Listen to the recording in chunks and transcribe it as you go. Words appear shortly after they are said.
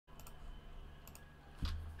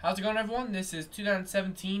How's it going, everyone? This is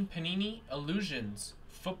 2017 Panini Illusions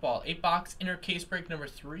Football 8-box inner case break number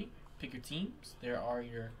 3. Pick your teams. There are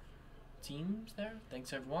your teams there.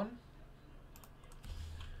 Thanks, everyone.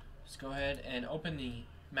 Let's go ahead and open the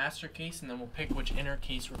master case, and then we'll pick which inner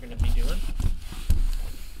case we're going to be doing.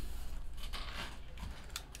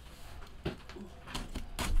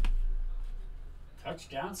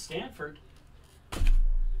 Touchdown, Stanford.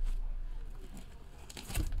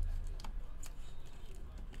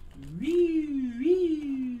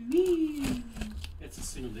 It's a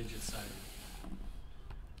single digit side.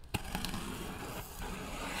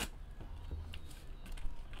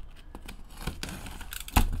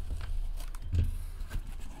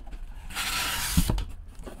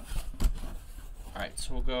 Alright,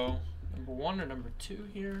 so we'll go number 1 or number 2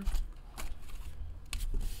 here.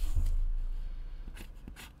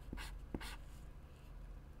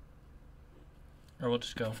 Or we'll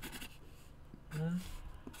just go 1,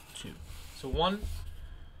 2. So 1,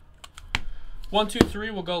 2,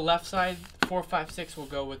 3 will go left side. 4, 5, 6 will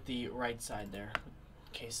go with the right side there.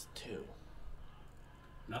 Case 2.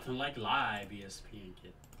 Nothing like live ESPN,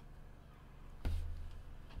 kid.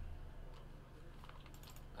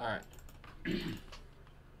 All right.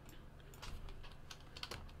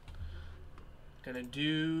 Gonna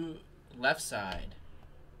do left side.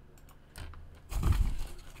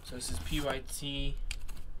 So this is PYT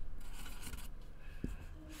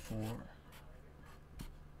 4.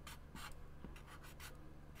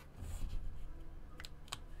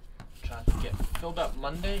 Try to get filled up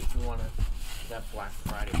Monday if you want to do that Black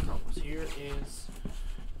Friday promos. Here is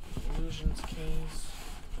the Illusions case.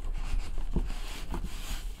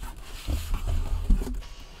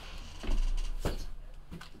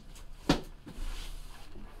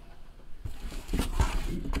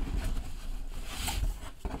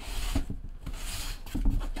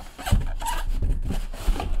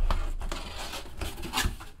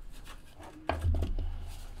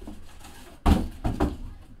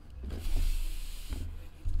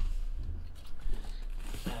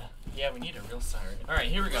 Yeah, we need a real siren. All right,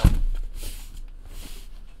 here we go.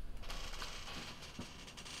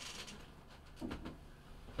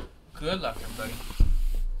 Good luck, everybody.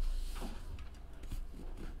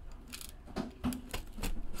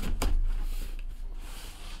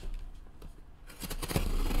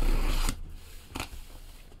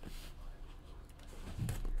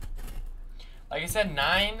 Like I said,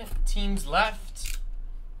 9 teams left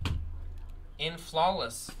in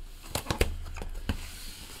Flawless.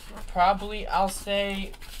 Probably, I'll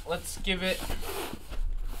say, let's give it,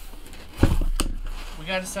 we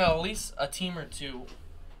got to sell at least a team or 2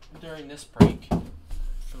 during this break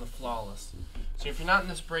for the Flawless. So if you're not in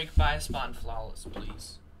this break, buy a spot in Flawless,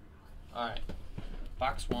 please. Alright,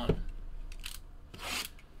 box 1.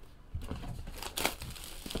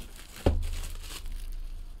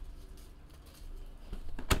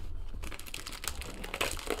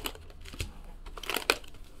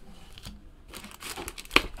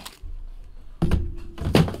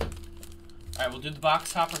 Alright, we'll do the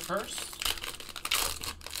box topper first.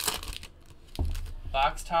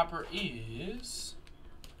 Box topper is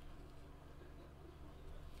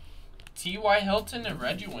T.Y. Hilton and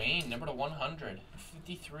Reggie Wayne, number to 100.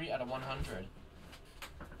 53 out of 100.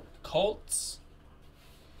 Colts,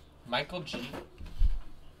 Michael G.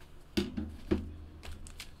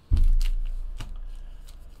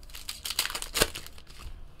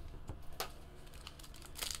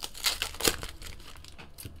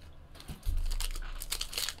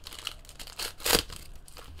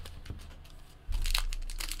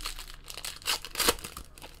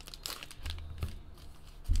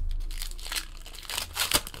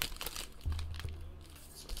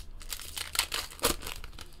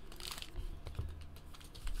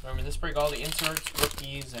 Remember, this break, all the inserts,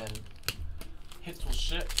 rookies, and hits will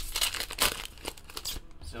ship.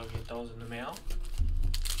 So get those in the mail.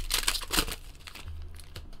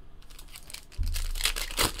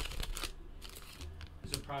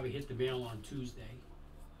 This will probably hit the mail on Tuesday.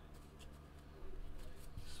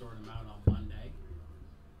 Sort them out on Monday.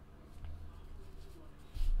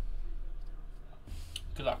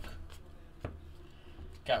 Good luck.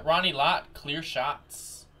 Got Ronnie Lott, clear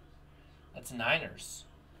shots. That's Niners.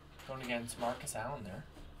 Going against Marcus Allen there.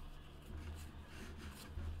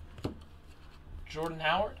 Jordan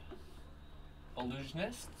Howard,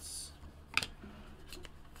 Illusionists.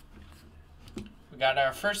 We got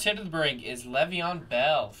our first hit of the break is Le'Veon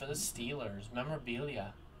Bell for the Steelers.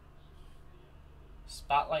 Memorabilia.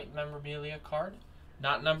 Spotlight memorabilia card.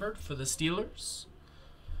 Not numbered for the Steelers.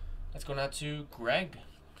 That's going out to Greg.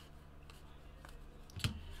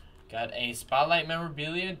 Got a Spotlight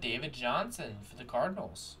memorabilia, David Johnson for the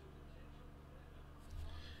Cardinals.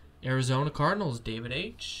 Arizona Cardinals, David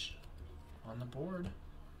H. on the board.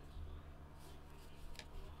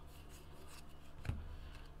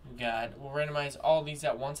 We'll randomize all these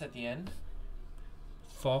at once at the end.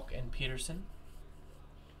 Falk and Peterson.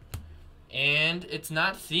 And it's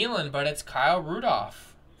not Thielen, but it's Kyle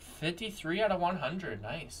Rudolph. 53 out of 100.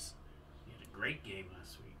 Nice. He had a great game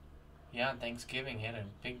last week. Yeah, on Thanksgiving, he had a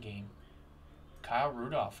big game. Kyle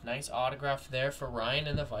Rudolph. Nice autograph there for Ryan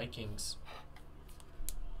and the Vikings.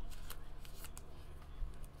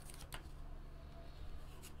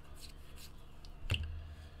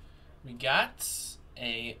 We got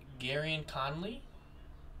a Garion Conley.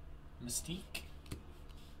 Mystique.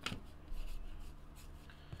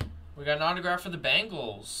 We got an autograph for the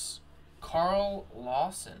Bengals. Carl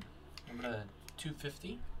Lawson. Number to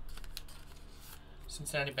 250.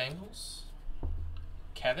 Cincinnati Bengals.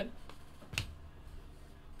 Kevin.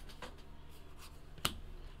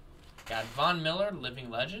 Got Von Miller, Living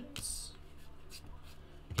Legends.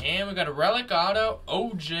 And we got a relic auto,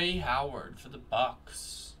 O.J. Howard for the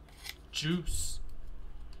Bucks. Juice.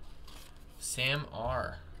 Sam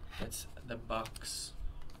R. That's the Bucks.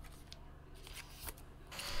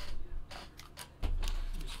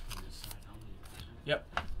 Yep.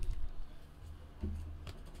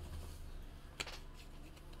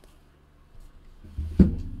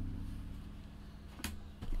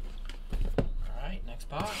 Alright, next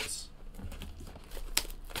box.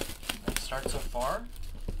 Nice start so far.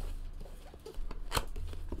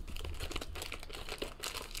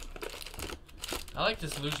 I like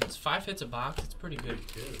this Illusions. 5 hits a box. It's pretty good.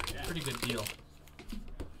 Yeah. Pretty good deal.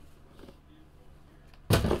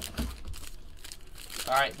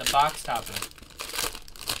 Alright, the box topper.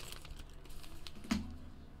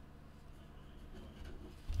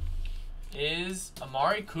 Is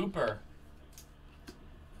Amari Cooper.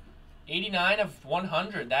 89 of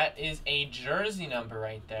 100. That is a jersey number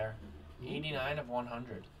right there. 89 of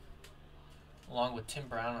 100. Along with Tim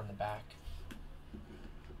Brown on the back.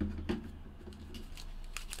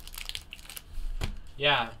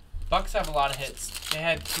 Yeah, Bucks have a lot of hits. They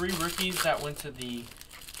had 3 rookies that went to the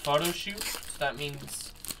photo shoot, so that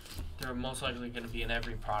means they're most likely going to be in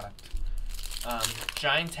every product.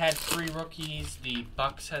 Giants had 3 rookies. The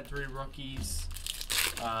Bucks had 3 rookies.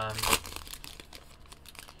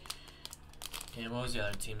 And what was the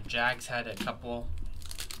other team? Jags had a couple.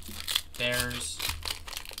 Bears.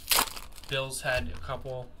 Bills had a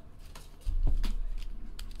couple.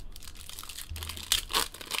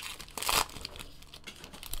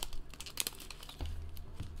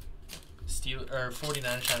 Steel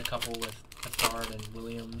 49ers had a couple with Picard and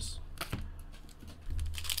Williams.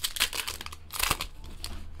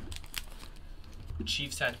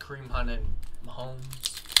 Chiefs had Kareem Hunt and Mahomes.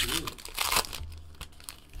 Ooh.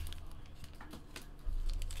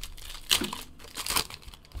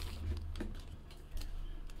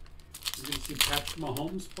 You gonna see Patrick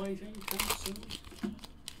Mahomes play anytime soon?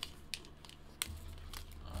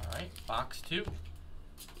 Alright, box 2.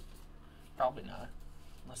 Probably not.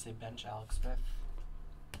 Unless they bench Alex Smith.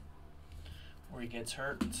 Or he gets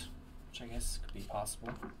hurt, which I guess could be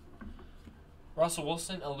possible. Russell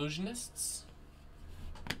Wilson, Illusionists.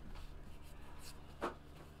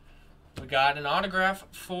 We got an autograph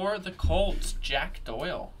for the Colts, Jack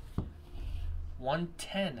Doyle.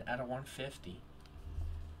 110 out of 150.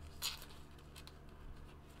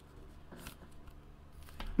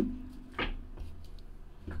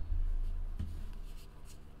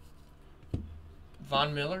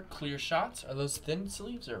 Von Miller, clear shots. Are those thin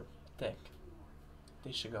sleeves or thick?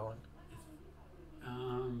 They should go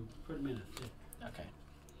in. Put him in a thick. Okay.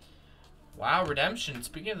 Wow, redemption.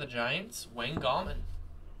 Speaking of the Giants, Wayne Gallman.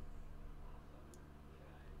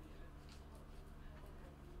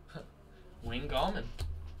 Wayne Gallman.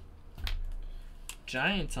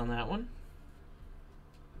 Giants on that one.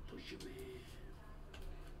 Push him in.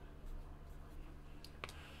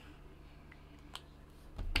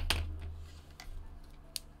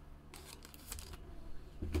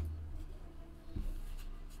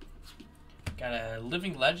 Got a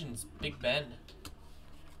Living Legends, Big Ben.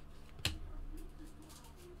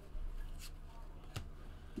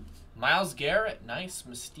 Myles Garrett, nice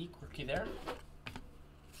Mystique rookie there.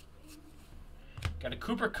 Got a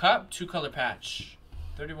Cooper Kupp, 2-color patch.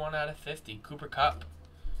 31 out of 50. Cooper Kupp.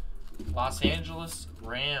 Los Angeles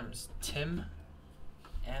Rams, Tim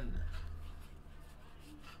M.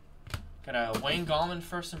 Got a Wayne Gallman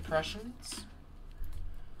first impressions.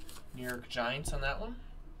 New York Giants on that one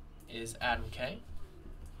is Adam K.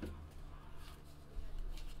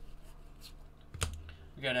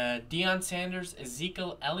 We got a Deion Sanders,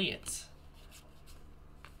 Ezekiel Elliott.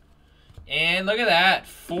 And look at that.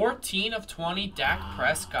 14 of 20 Dak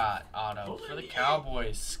Prescott auto for the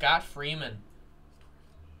Cowboys. Scott Freeman.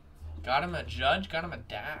 Got him a Judge, got him a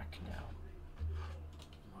Dak now.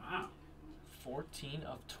 Wow. 14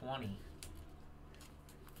 of 20.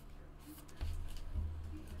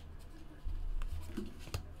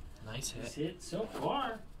 Nice hit. Nice hit so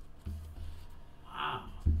far. Wow.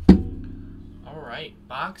 All right,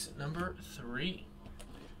 box number 3.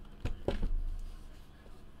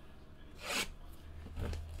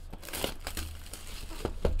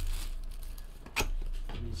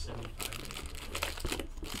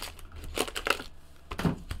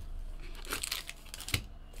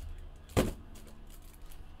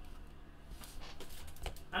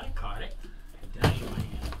 I caught it. I had that in my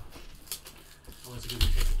hand. I wasn't going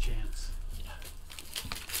to take a chance.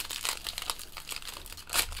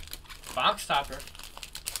 Box topper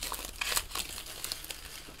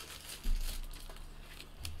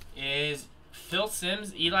is Phil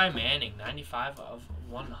Simms, Eli Manning, 95 of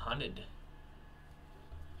 100.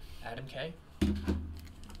 Adam K.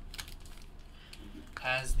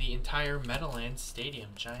 Has the entire Meadowlands Stadium,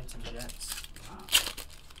 Giants and Jets. Wow.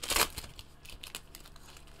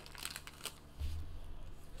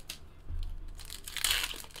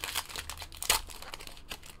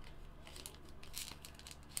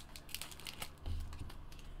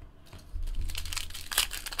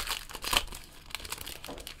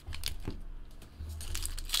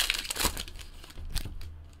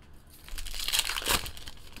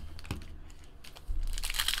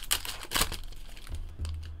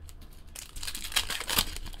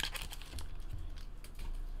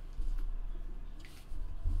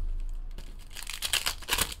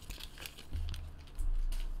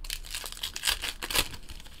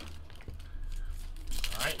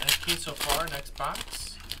 Alright, nice case so far. Next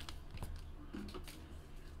box.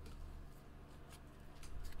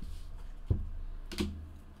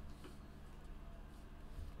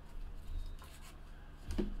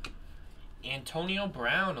 Antonio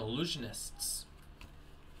Brown, Illusionists.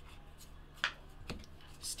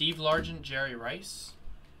 Steve Largent, Jerry Rice.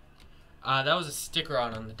 That was a sticker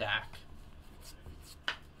on the Dak.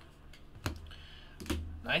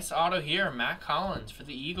 Nice auto here, Matt Collins for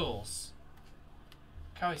the Eagles.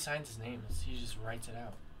 Look how he signs his name. He just writes it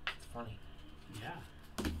out. It's funny. Yeah.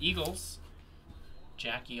 Eagles,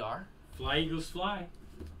 Jackie R. Fly, Eagles, fly.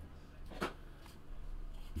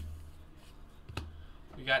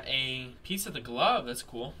 We got a piece of the glove. That's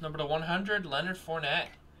cool. Number to 100, Leonard Fournette.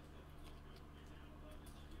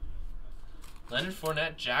 Leonard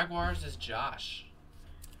Fournette, Jaguars is Josh.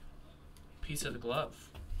 Piece of the glove.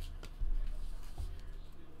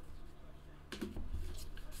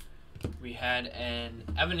 We had an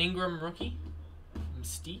Evan Ingram rookie,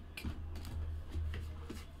 Mystique.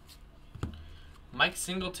 Mike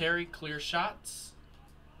Singletary, clear shots.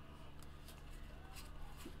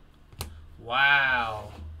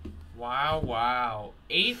 Wow. Wow, wow.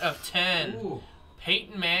 8 of 10. Ooh.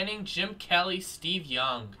 Peyton Manning, Jim Kelly, Steve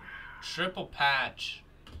Young. Triple patch.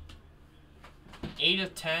 8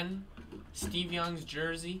 of 10. Steve Young's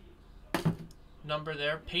jersey. Number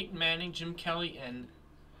there. Peyton Manning, Jim Kelly, and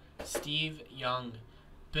Steve Young.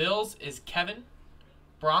 Bills is Kevin.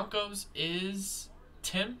 Broncos is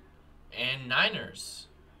Tim. And Niners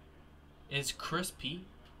is Chris P.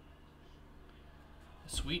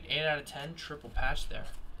 Sweet 8 out of 10. Triple patch there.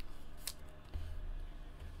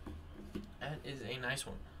 That is a nice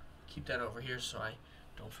one. Keep that over here so I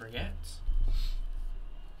don't forget.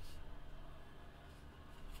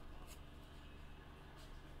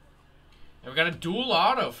 And we got a dual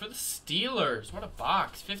auto for the Steelers. What a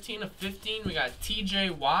box. 15 of 15. We got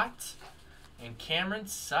TJ Watt and Cameron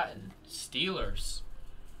Sutton. Steelers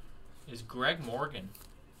is Greg Morgan.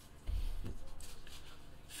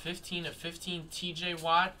 15 of 15. TJ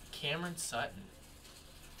Watt, Cameron Sutton.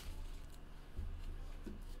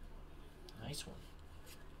 Nice one.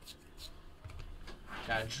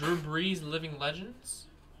 Got Drew Brees, Living Legends.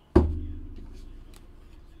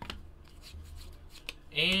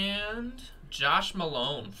 And Josh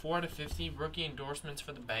Malone, 4 out of 50 rookie endorsements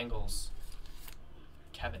for the Bengals.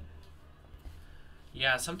 Kevin.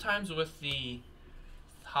 Yeah, sometimes with the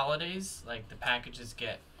holidays, like the packages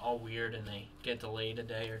get all weird and they get delayed a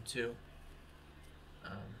day or two.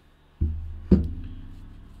 Kind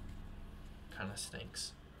of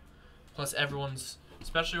stinks. Plus everyone's,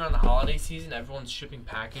 especially around the holiday season, everyone's shipping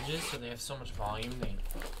packages, so they have so much volume, they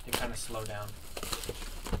kind of slow down.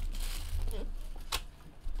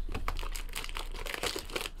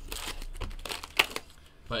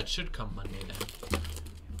 But it should come Monday then.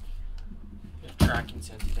 If tracking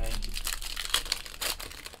set today.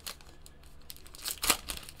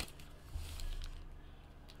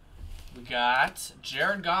 We got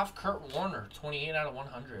Jared Goff, Kurt Warner, 28 out of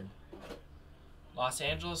 100. Los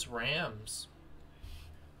Angeles Rams.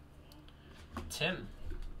 Tim.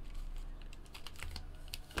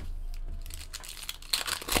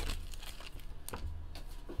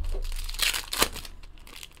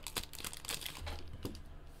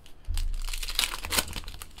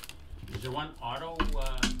 Is there one auto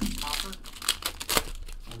copper?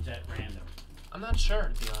 Or was that random? I'm not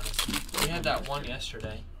sure, to be honest. We had that one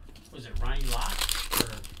yesterday. Was it Ronnie Lott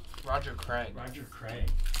or Roger Craig? Roger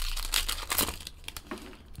Craig.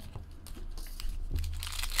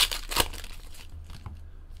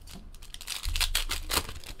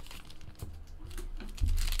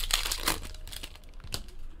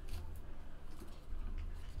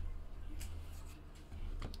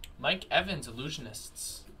 Mike Evans,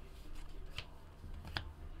 Illusionists.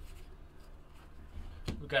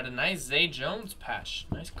 We got a nice Zay Jones patch.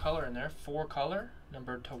 Nice color in there. 4 color.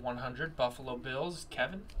 Numbered to 100. Buffalo Bills,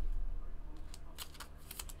 Kevin.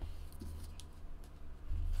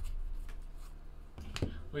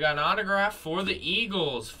 We got an autograph for the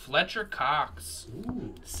Eagles. Fletcher Cox.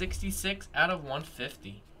 Ooh. 66 out of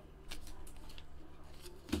 150.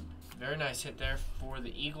 Very nice hit there for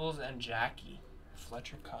the Eagles and Jackie.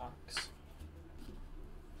 Fletcher Cox.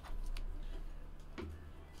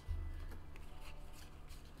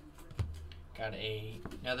 Got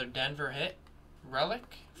another Denver hit. Relic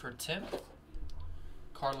for Tim.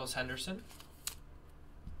 Carlos Henderson.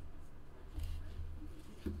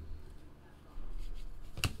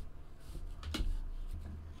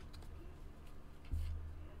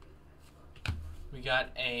 We got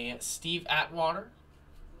a Steve Atwater.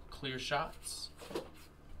 Clear shots.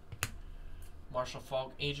 Marshall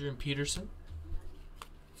Faulk, Adrian Peterson.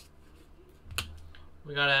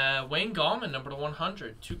 We got a Wayne Gallman, number to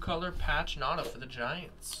 100. 2-color patch and auto for the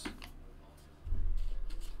Giants.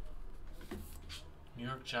 New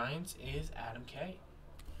York Giants is Adam K.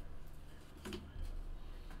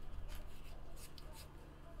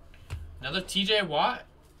 Another TJ Watt,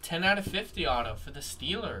 10 out of 50 auto for the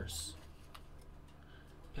Steelers.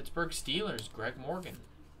 Pittsburgh Steelers, Greg Morgan.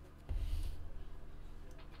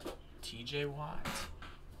 TJ Watt.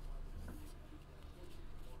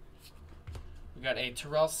 We got a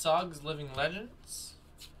Terrell Suggs, Living Legends.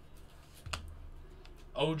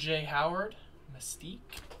 OJ Howard, Mystique.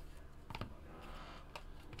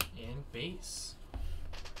 And base.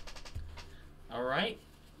 All right.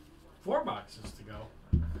 4 boxes to go.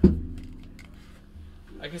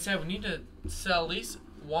 Like I said, we need to sell at least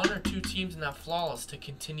 1 or 2 teams in that flawless to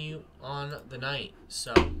continue on the night.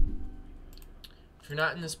 So, if you're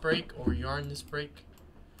not in this break or you are in this break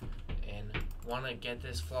and want to get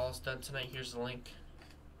this flawless done tonight, here's the link.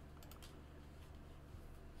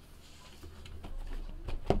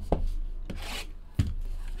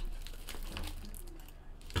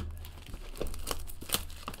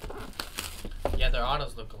 Yeah, their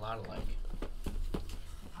autos look a lot alike.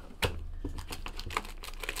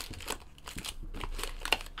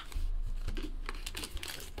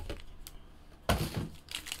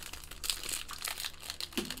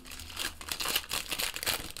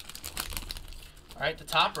 All right, the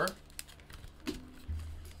topper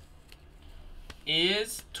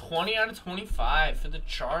is 20 out of 25 for the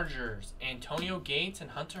Chargers. Antonio Gates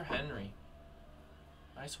and Hunter Henry.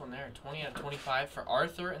 Nice one there. 20 out of 25 for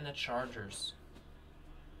Arthur and the Chargers.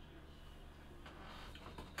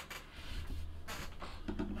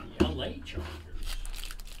 The LA Chargers.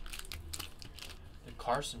 The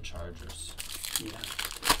Carson Chargers. Yeah.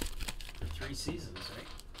 For 3 seasons, right?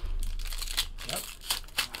 Yep.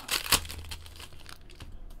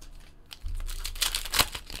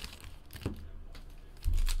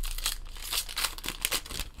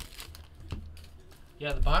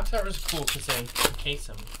 Yeah, the box art was cool because they encase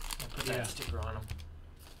them and put that sticker on them.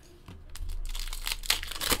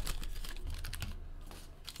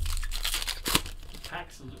 The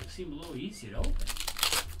packs seem a little easy to open.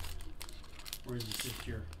 Or is it just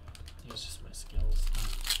your... It's just my skills.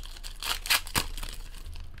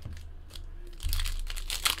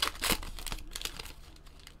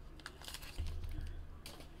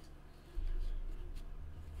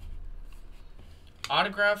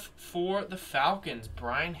 Autograph for the Falcons,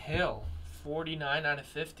 Brian Hill, 49 out of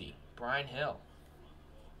 50. Brian Hill.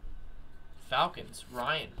 Falcons,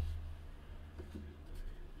 Ryan.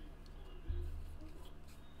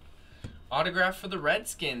 Autograph for the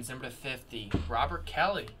Redskins, number 50. Robert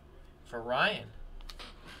Kelly for Ryan.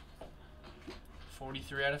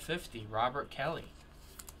 43 out of 50. Robert Kelly.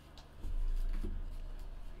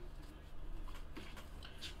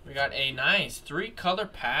 We got a nice 3-color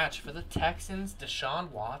patch for the Texans,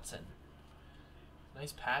 Deshaun Watson.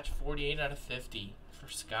 Nice patch, 48 out of 50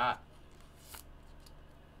 for Scott.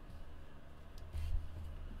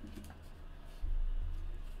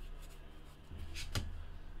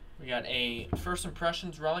 We got a first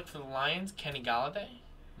impressions relic for the Lions, Kenny Galladay,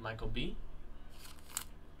 Michael B.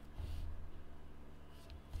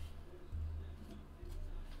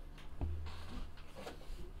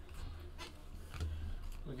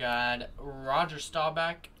 We got Roger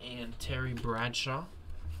Staubach and Terry Bradshaw.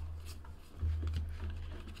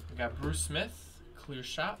 We got Bruce Smith, clear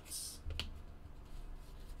shots.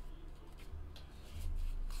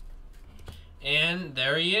 And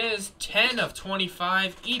there he is, 10 of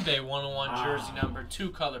 25, eBay 101 jersey number,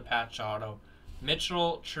 2-color patch auto.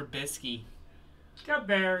 Mitchell Trubisky. Got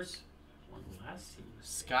Bears. One last team.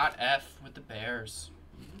 Scott F. with the Bears.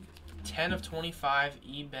 10 of 25,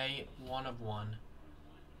 eBay 1 of 1.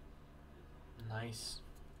 Nice.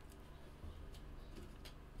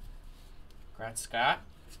 Congrats, Scott.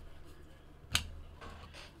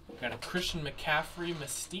 Got a Christian McCaffrey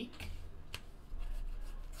Mystique.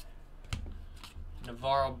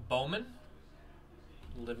 Navarro Bowman,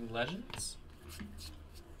 Living Legends.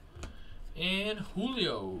 And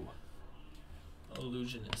Julio,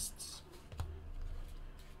 Illusionists.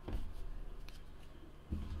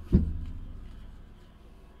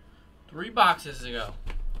 Three boxes to go.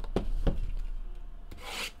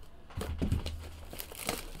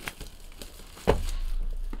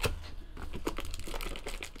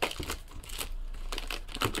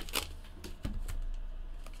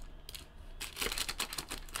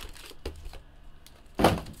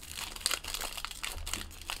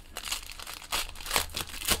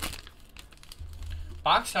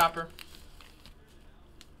 Box topper.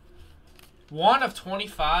 1 of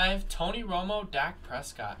 25, Tony Romo, Dak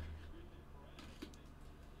Prescott.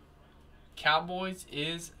 Cowboys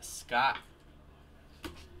is Scott.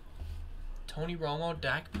 Tony Romo,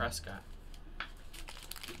 Dak Prescott.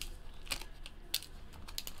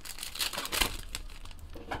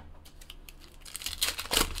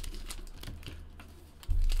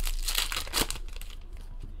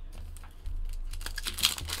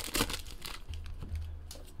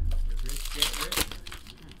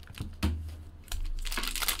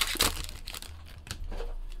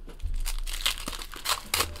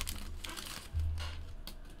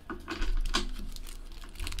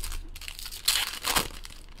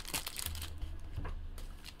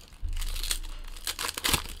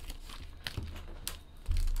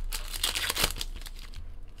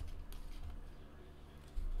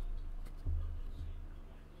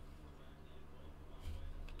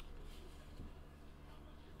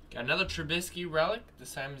 Got another Trubisky relic.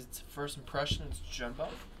 This time it's first impressions jumbo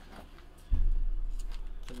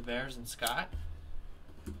for the Bears and Scott.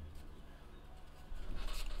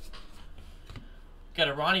 Got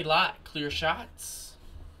a Ronnie Lott, clear shots.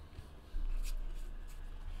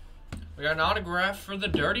 We got an autograph for the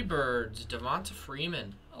Dirty Birds, Devonta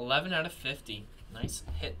Freeman, 11 out of 50. Nice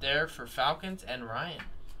hit there for Falcons and Ryan.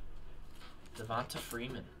 Devonta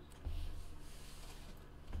Freeman.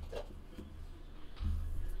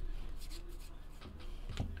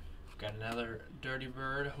 Got another Dirty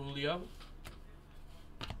Bird, Julio.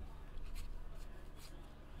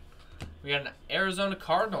 We got an Arizona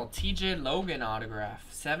Cardinal, TJ Logan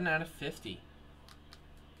autograph, 7 out of 50.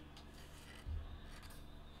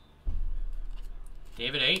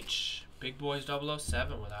 David H, Big Boys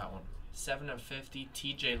 007 with that one. 7 of 50,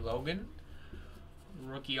 TJ Logan,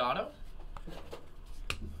 rookie auto.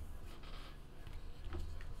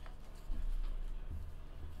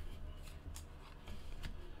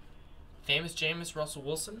 Famous Jameis Russell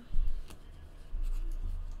Wilson.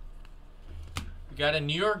 We got a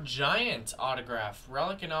New York Giants autograph,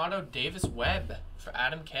 relic and auto, Davis Webb for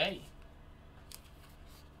Adam K.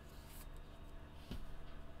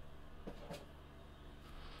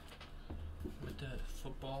 With the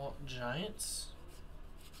football Giants.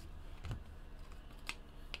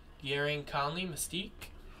 Gary Conley,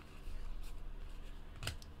 Mystique.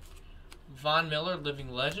 Von Miller,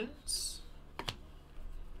 Living Legends.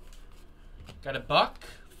 Got a Buck,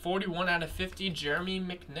 41 out of 50, Jeremy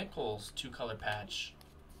McNichols, 2-color patch.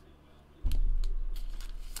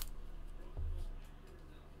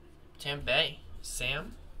 Tampa Bay,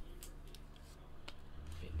 Sam.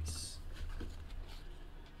 Phoenix.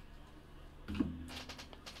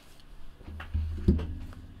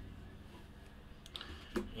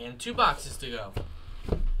 And 2 boxes to go.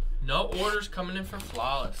 No orders coming in for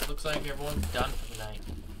Flawless. Looks like everyone's done for the night.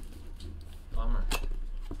 Bummer.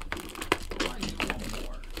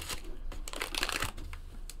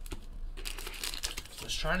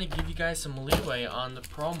 trying to give you guys some leeway on the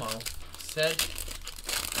promo. Said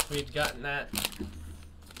we had gotten that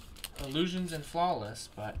Illusions and Flawless,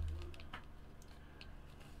 but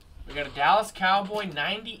we got a Dallas Cowboy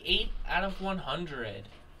 98 out of 100.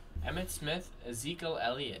 Emmitt Smith, Ezekiel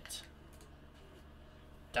Elliott.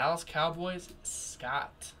 Dallas Cowboys,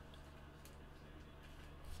 Scott.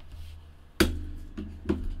 There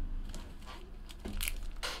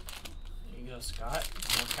you go, Scott.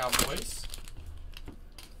 More Cowboys.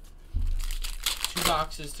 2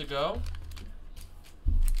 boxes to go.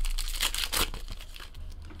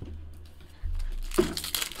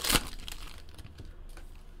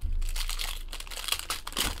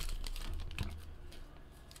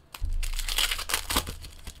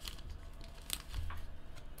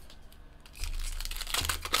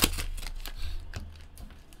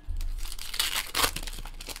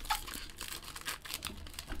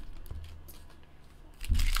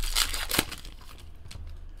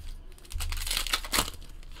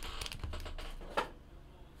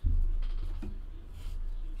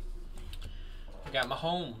 We got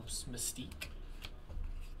Mahomes, Mystique.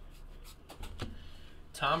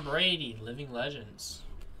 Tom Brady, Living Legends.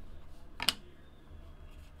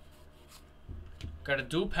 Got a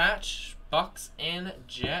dual patch, Bucks and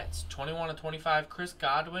Jets. 21/25, Chris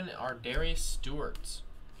Godwin, Ardarius Stewart.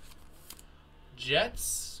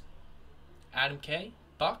 Jets, Adam K.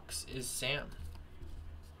 Bucks is Sam.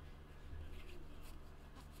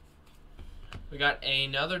 We got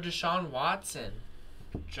another Deshaun Watson.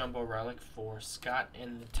 Jumbo relic for Scott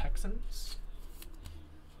and the Texans.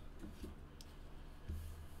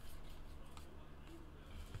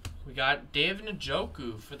 We got David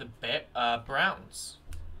Njoku for the Browns.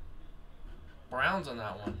 Browns on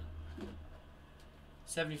that one.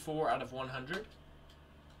 74 out of 100.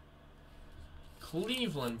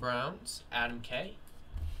 Cleveland Browns, Adam K.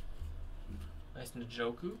 Nice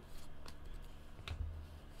Njoku.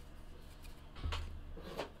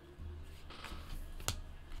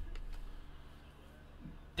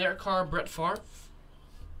 Derek Carr, Brett Favre.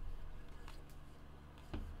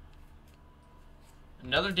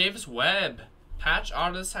 Another Davis Webb. Patch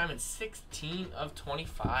auto this time at 16 of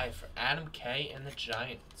 25 for Adam K and the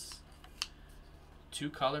Giants.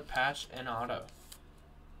 2-color patch and auto.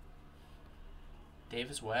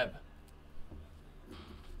 Davis Webb.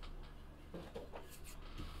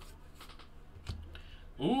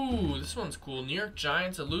 Ooh, this one's cool. New York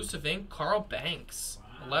Giants, elusive ink, Carl Banks.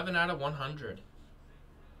 Wow. 11 out of 100.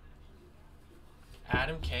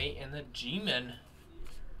 Adam K and the G-Men.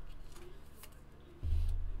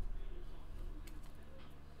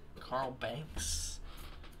 Carl Banks.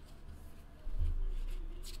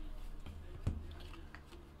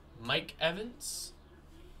 Mike Evans.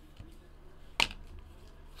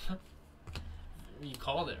 You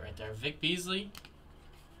called it right there. Vic Beasley.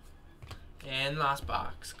 And last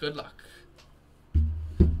box. Good luck.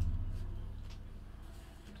 Let's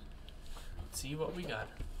see what we got.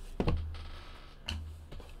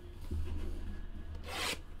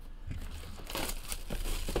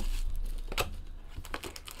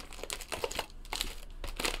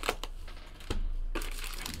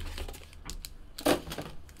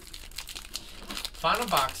 Final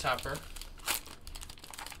box topper.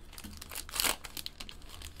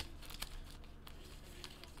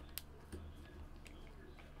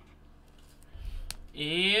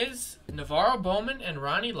 Is Navarro Bowman and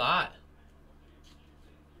Ronnie Lott.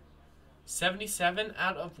 77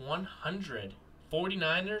 out of 100.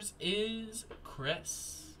 49ers is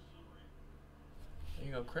Chris. There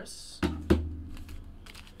you go, Chris.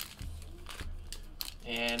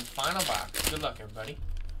 And final box. Good luck, everybody.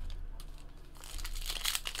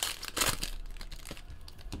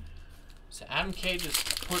 So Adam K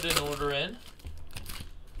just put an order in.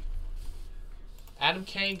 Adam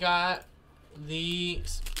K got the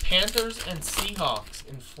Panthers and Seahawks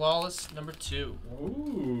in Flawless number 2.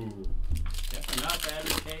 Ooh. Definitely not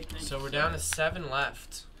bad. Okay, so we're down to 7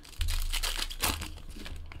 left.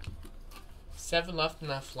 7 left in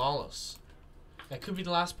that Flawless. That could be the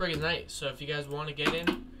last break of the night. So if you guys want to get in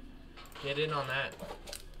on that.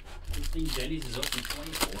 This thing Jenny's is open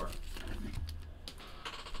 24.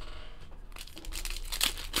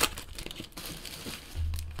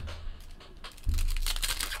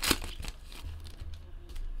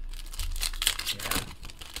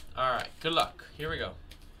 Alright, good luck. Here we go.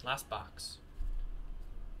 Last box.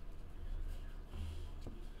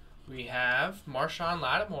 We have Marshawn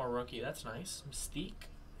Lattimore rookie. That's nice. Mystique.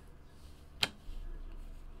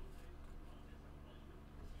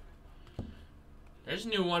 There's a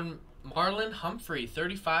new one. Marlon Humphrey,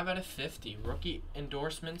 35 out of 50. Rookie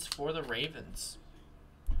endorsements for the Ravens.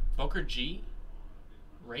 Booker G.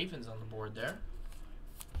 Ravens on the board there.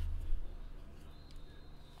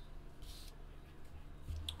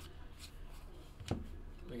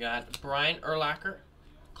 We got Brian Urlacher,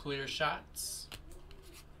 clear shots.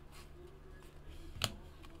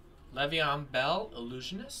 Le'Veon Bell,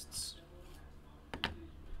 illusionists.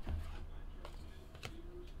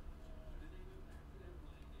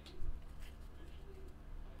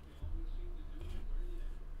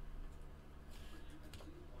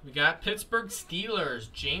 We got Pittsburgh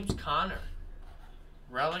Steelers, James Conner,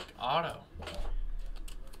 relic auto.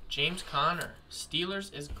 James Conner,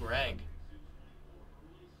 Steelers is Greg.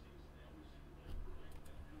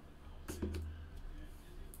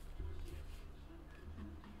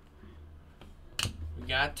 We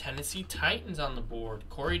got Tennessee Titans on the board.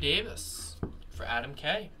 Corey Davis for Adam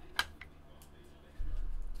K.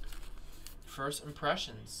 First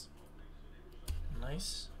impressions.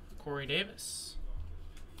 Nice. Corey Davis.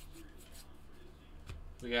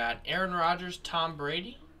 We got Aaron Rodgers, Tom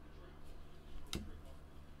Brady.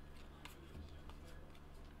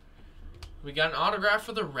 We got an autograph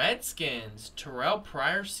for the Redskins. Terrell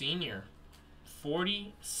Pryor Sr.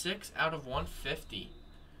 46 out of 150.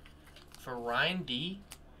 For Ryan D.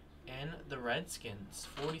 and the Redskins.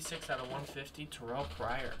 46 out of 150, Terrell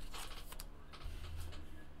Pryor.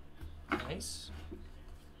 Nice.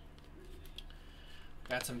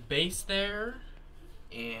 Got some base there.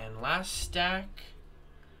 And last stack.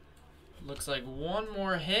 Looks like one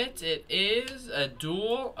more hit. It is a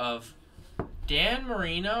duel of Dan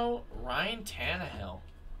Marino, Ryan Tannehill.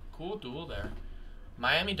 Cool duel there.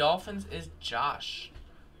 Miami Dolphins is Josh.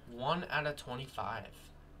 1 out of 25.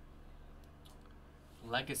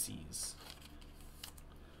 Legacies.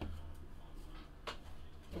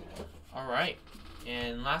 Alright.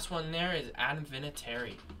 And last one there is Adam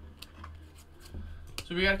Vinatieri.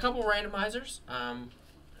 So we got a couple randomizers.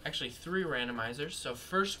 Actually 3 randomizers. So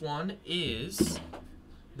first one is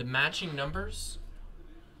the matching numbers.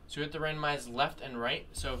 So we have to randomize left and right.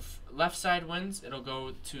 So if left side wins, it'll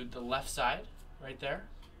go to the left side right there.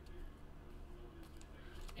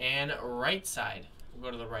 And right side will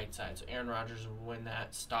go to the right side. So Aaron Rodgers will win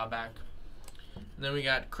that. Staubach. And then we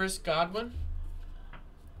got Chris Godwin,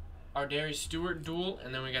 Ardarius Stewart duel,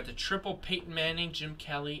 and then we got the triple Peyton Manning, Jim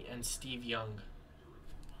Kelly, and Steve Young.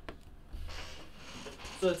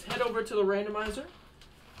 So let's head over to the randomizer.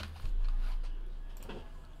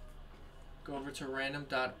 Go over to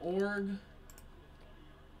random.org.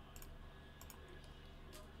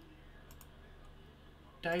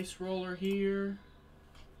 Dice roller here.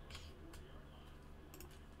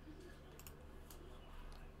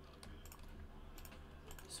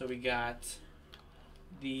 So we got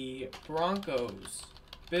the Broncos,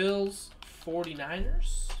 Bills,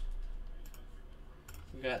 49ers.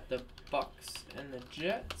 We got the Bucks and the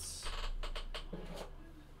Jets.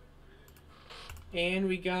 And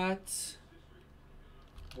we got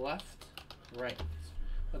left, right.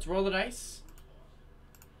 Let's roll the dice.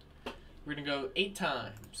 We're going to go 8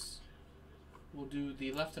 times. We'll do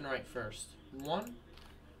the left and right first. 1,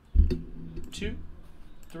 2,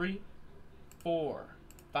 3, 4,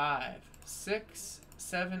 5, 6,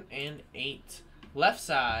 7, and 8. Left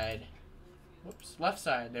side. Whoops, left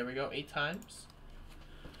side. There we go, 8 times.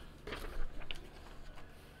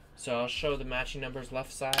 So I'll show the matching numbers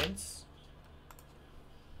left sides.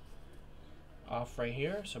 Off right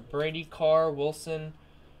here. So Brady, Carr, Wilson,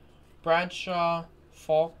 Bradshaw,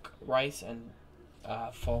 Falk, Rice, and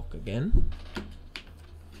Falk again.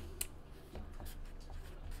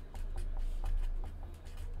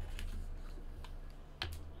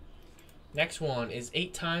 Next one is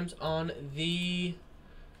 8 times on the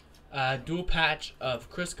dual patch of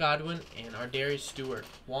Chris Godwin and Ardarius Stewart.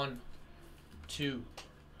 1, 2,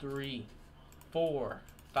 3, 4,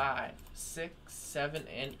 5, 6, 7,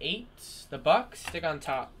 and 8. The Bucks stick on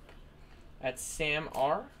top. That's Sam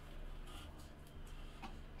R.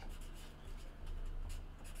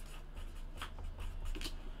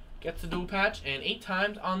 Gets the dual patch, and 8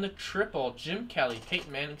 times on the triple. Jim Kelly,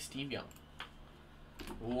 Peyton Manning, Steve Young.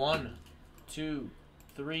 1, 2,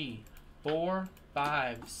 3, 4,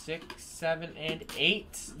 5, 6, 7, and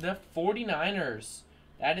 8. The 49ers.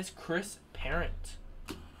 That is Chris Parent.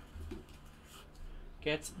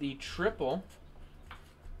 Gets the triple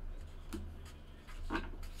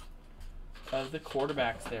of the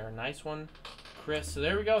quarterbacks there. Nice one, Chris. So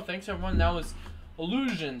there we go. Thanks, everyone. That was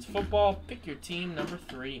Illusions Football. Pick your team number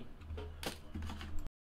 3.